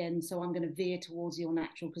natural again, so I'm going to veer towards your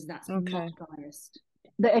natural because that's not biased.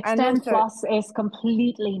 The Extend Plus is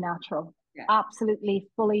completely natural, absolutely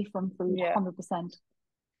fully from food, 100%.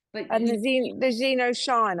 And the Zeno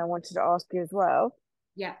Shine, I wanted to ask you as well.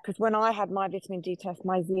 Yeah. Because when I had my vitamin D test,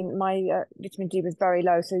 my vitamin D was very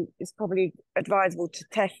low, so it's probably advisable to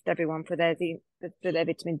test everyone for their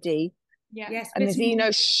vitamin D. Yeah. Yes. And the Zeno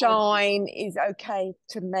Shine is okay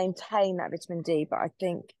to maintain that vitamin D, but I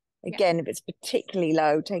think again, if it's particularly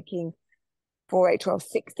low, taking 4, 8, 12,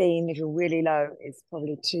 16, if you're really low, it's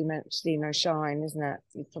probably too much Zeno Shine, isn't it?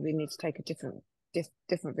 You probably need to take a different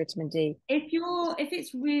vitamin D. If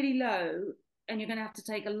it's really low, and you're going to have to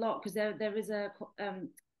take a lot, because there is a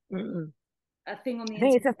thing on the. I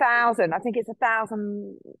think it's 1,000. I think it's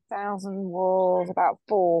 1,000 was about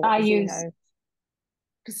 4. I use.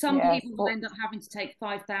 Because some people will end up having to take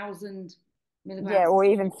 5,000 milligrams. Yeah, or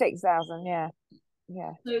even 6,000. Yeah.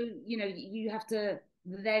 So you have to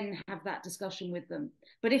then have that discussion with them.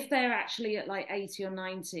 But if they're actually at like 80 or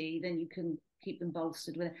 90, then you can keep them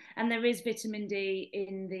bolstered with it. And there is vitamin D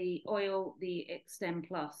in the oil, the Extend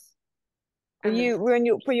Plus. For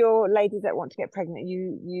your ladies that want to get pregnant,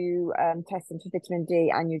 you test them for vitamin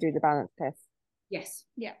D and you do the balance test. Yes.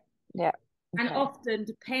 Yeah. Yeah. And Okay. often,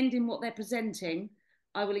 depending what they're presenting,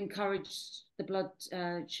 I will encourage the blood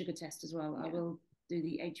sugar test as well. Yeah. I will do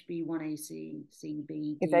the HB1AC,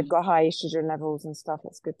 CB. If they've got high estrogen levels and stuff,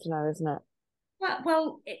 that's good to know, isn't it?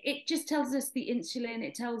 Well, it just tells us the insulin.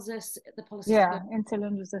 It tells us the polycystic. Yeah,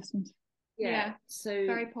 insulin resistance. Yeah. So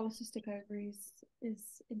very polycystic ovaries is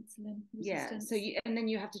insulin resistance. Yeah. So and then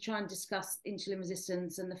you have to try and discuss insulin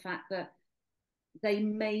resistance and the fact that they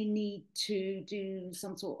may need to do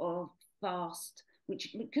some sort of fast,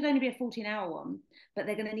 which could only be a 14-hour one, but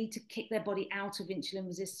they're going to need to kick their body out of insulin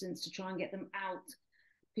resistance to try and get them out.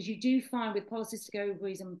 Because you do find with polycystic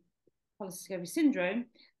ovaries and polycystic ovary syndrome,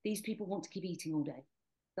 these people want to keep eating all day,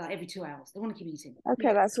 like every 2 hours. They want to keep eating.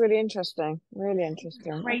 Okay, that's really interesting. Really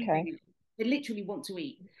interesting. Okay. They literally want to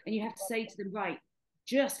eat. And you have to say to them, right,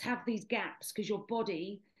 just have these gaps because your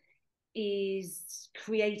body is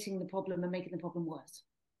creating the problem and making the problem worse.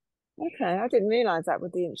 Okay, I didn't realize that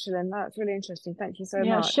with the insulin. That's really interesting. Thank you so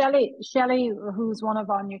much. Shelley, who's one of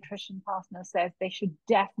our nutrition partners, says there should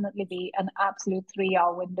definitely be an absolute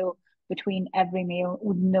 3-hour window between every meal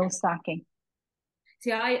with no snacking.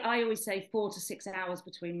 See, I always say 4 to 6 hours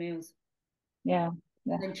between meals. Yeah.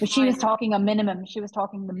 But she was talking a minimum. She was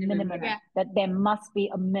talking the minimum, that there must be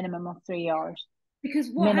a minimum of 3 hours. Because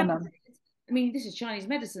what happens is, I mean, this is Chinese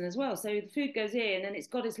medicine as well. So the food goes in and it's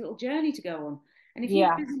got its little journey to go on. And if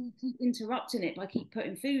you keep interrupting it by keep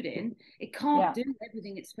putting food in, it can't do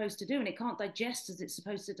everything it's supposed to do, and it can't digest as it's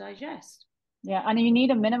supposed to digest. Yeah, and you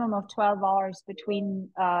need a minimum of 12 hours between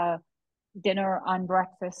dinner and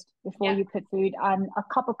breakfast before you put food. And a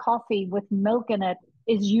cup of coffee with milk in it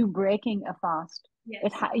is you breaking a fast.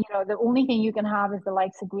 Yes. The only thing you can have is the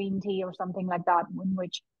likes of green tea or something like that, in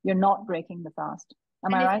which you're not breaking the fast.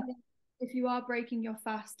 Am I right? If you are breaking your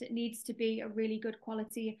fast, it needs to be a really good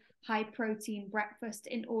quality, high protein breakfast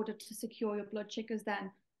in order to secure your blood sugars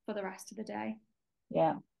then for the rest of the day.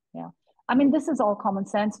 Yeah. I mean, this is all common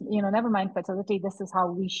sense, never mind fertility. This is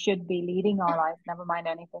how we should be leading our lives, never mind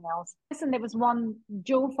anything else. Listen, there was one,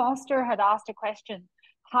 Joe Foster had asked a question.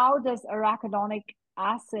 How does arachidonic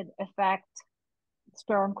acid affect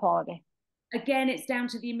sperm quality? Again, it's down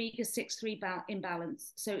to the omega-6-3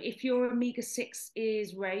 imbalance. So if your omega-6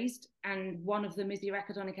 is raised and one of them is the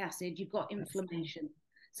arachidonic acid, you've got inflammation.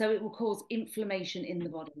 So it will cause inflammation in the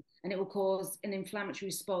body and it will cause an inflammatory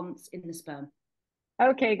response in the sperm.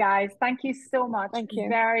 Okay, guys, thank you so much. Thank you.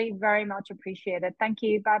 Very, very much appreciated. Thank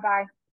you. Bye-bye.